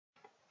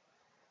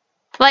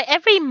Like,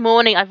 every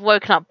morning I've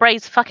woken up,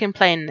 Bray's fucking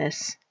playing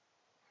this.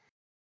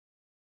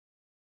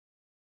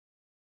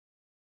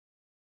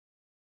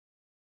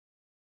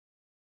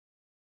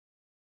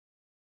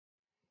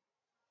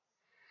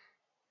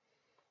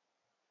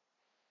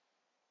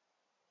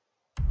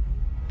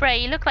 Bray,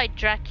 you look like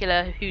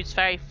Dracula, who's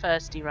very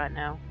thirsty right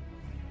now.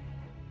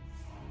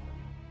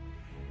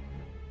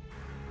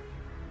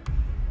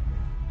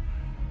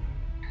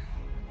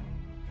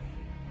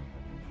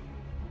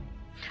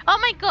 Oh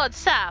my god,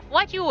 Saf,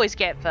 why do you always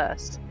get it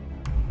first?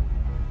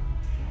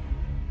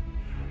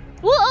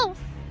 Whoa!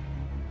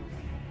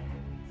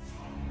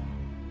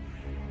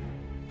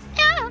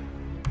 Yeah.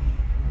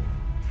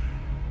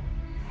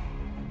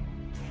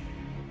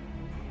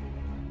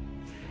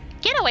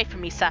 Get away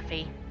from me,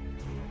 Safi.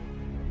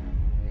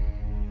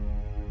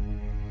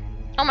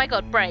 Oh my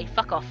god, Bray,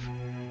 fuck off.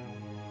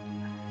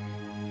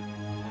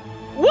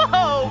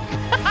 Whoa!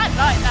 I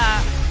like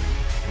that.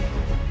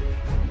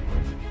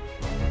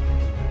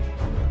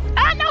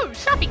 Ah no,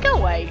 Safi, go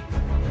away.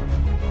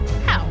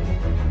 How?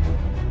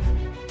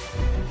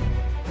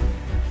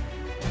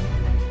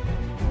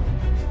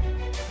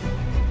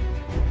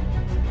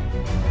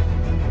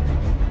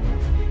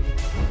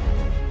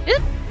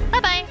 Oop,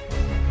 bye-bye.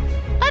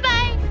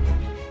 Bye-bye.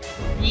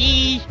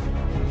 Yee.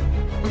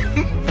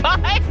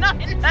 Bye,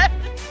 Ninus.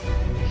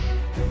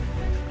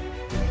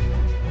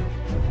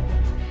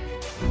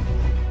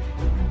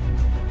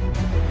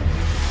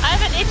 I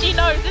have an itchy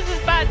nose. This is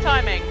bad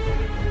timing.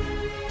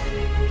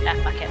 Ah,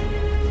 fuck it.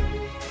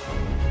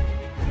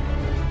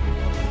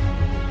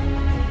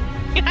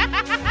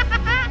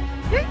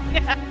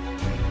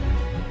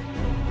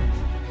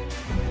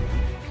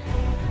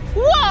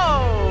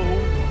 Whoa!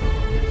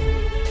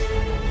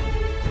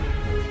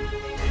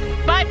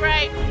 Bye,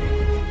 Bray.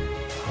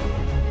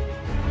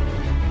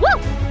 Woo!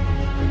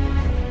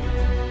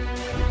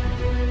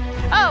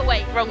 Oh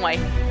wait, wrong way.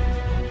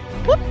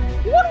 Whoop.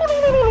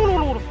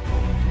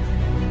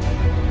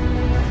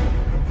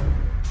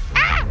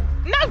 Ah!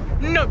 No!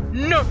 No!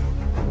 No!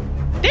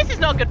 This is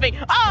not good for me.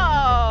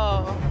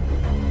 Oh!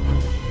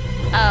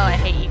 Oh, I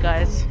hate you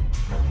guys.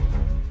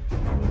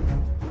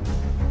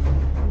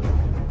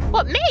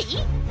 What, me?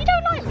 You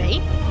don't like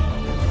me?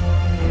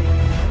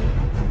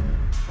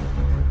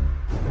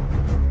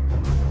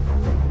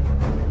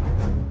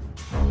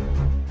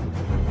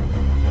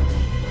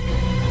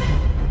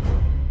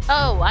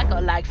 Oh, I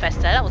got a lag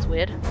fest there. That was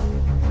weird.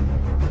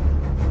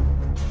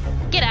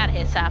 Get out of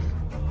here, Saf.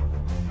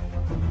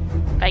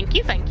 Thank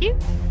you, thank you.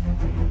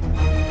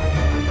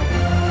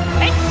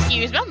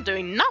 Excuse me, I'm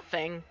doing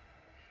nothing.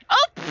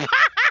 Oh!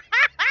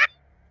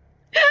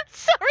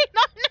 Sorry,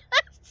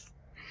 Ninus.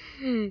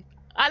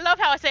 I love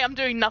how I say I'm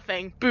doing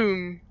nothing.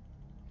 Boom.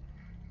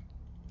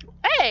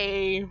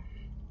 Hey.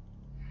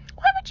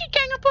 Why would you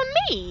gang up on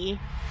me?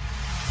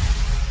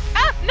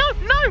 Ah, no,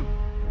 no.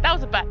 That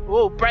was a bad...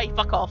 Oh, Bray,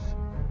 fuck off.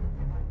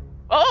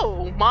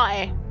 Oh,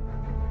 my.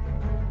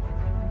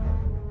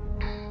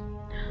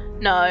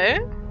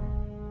 No.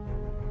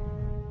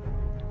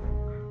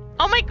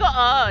 Oh my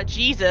god. Oh,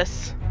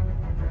 Jesus.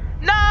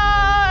 No.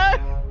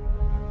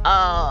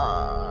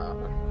 Oh.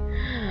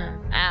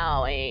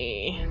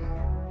 Owie.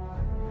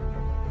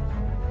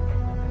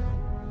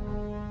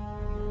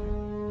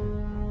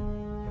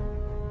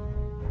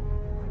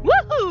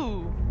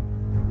 Woohoo!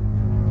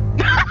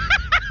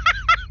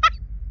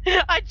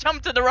 I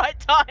jumped at the right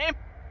time.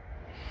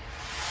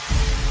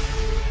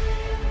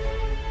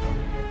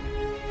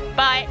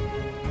 Bye.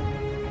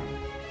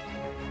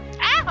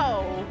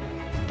 Ow!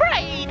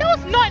 Bray, that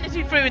was Ninus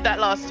who threw that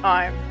last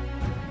time.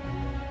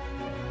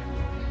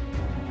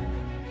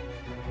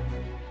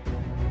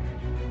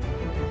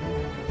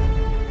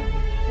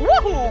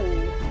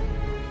 Woohoo!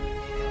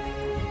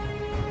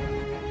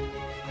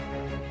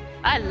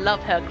 I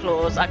love her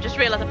claws. I've just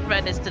realised I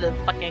prefer this to the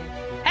fucking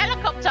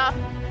helicopter.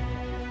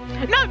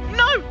 No,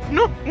 no,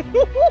 no.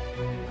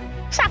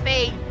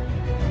 Sappy.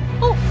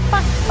 Oh,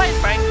 bye,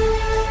 Bray.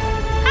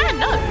 Ah,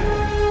 no.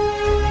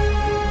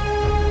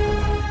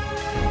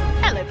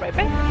 Hello, Bray.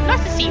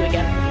 Nice to see you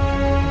again.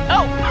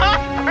 Oh,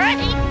 Bray.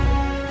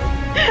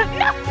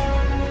 No.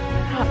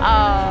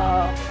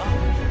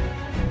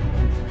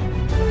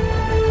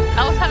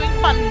 I was having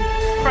fun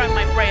throwing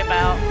my Bray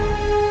about.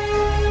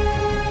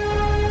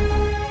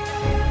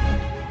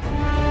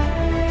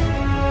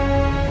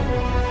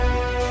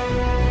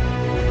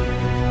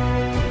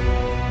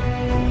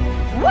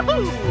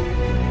 Woohoo!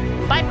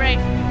 Bye, Bray.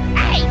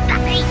 Hey,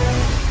 Sappy!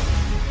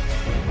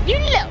 You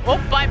little... Oh,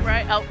 bye,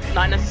 Bray. Oh,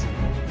 Ninus.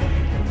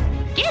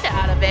 Get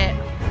out of it.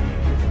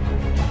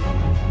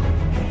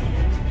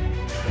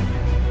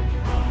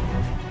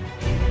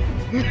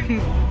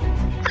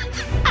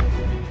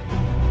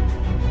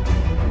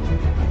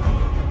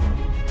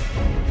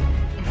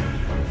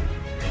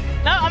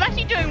 No, I'm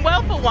actually doing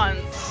well for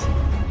once.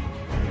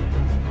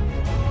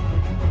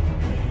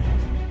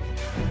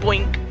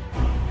 Boink.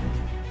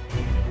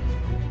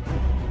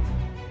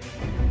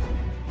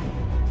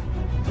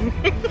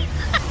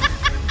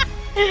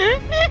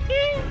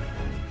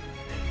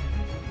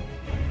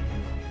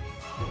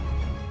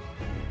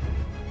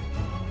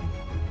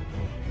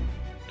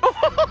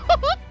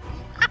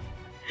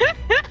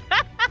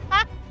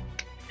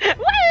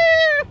 Woo!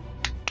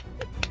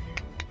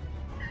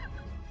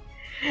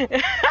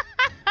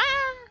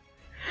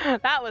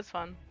 That was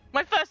fun.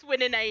 My first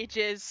win in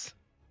ages.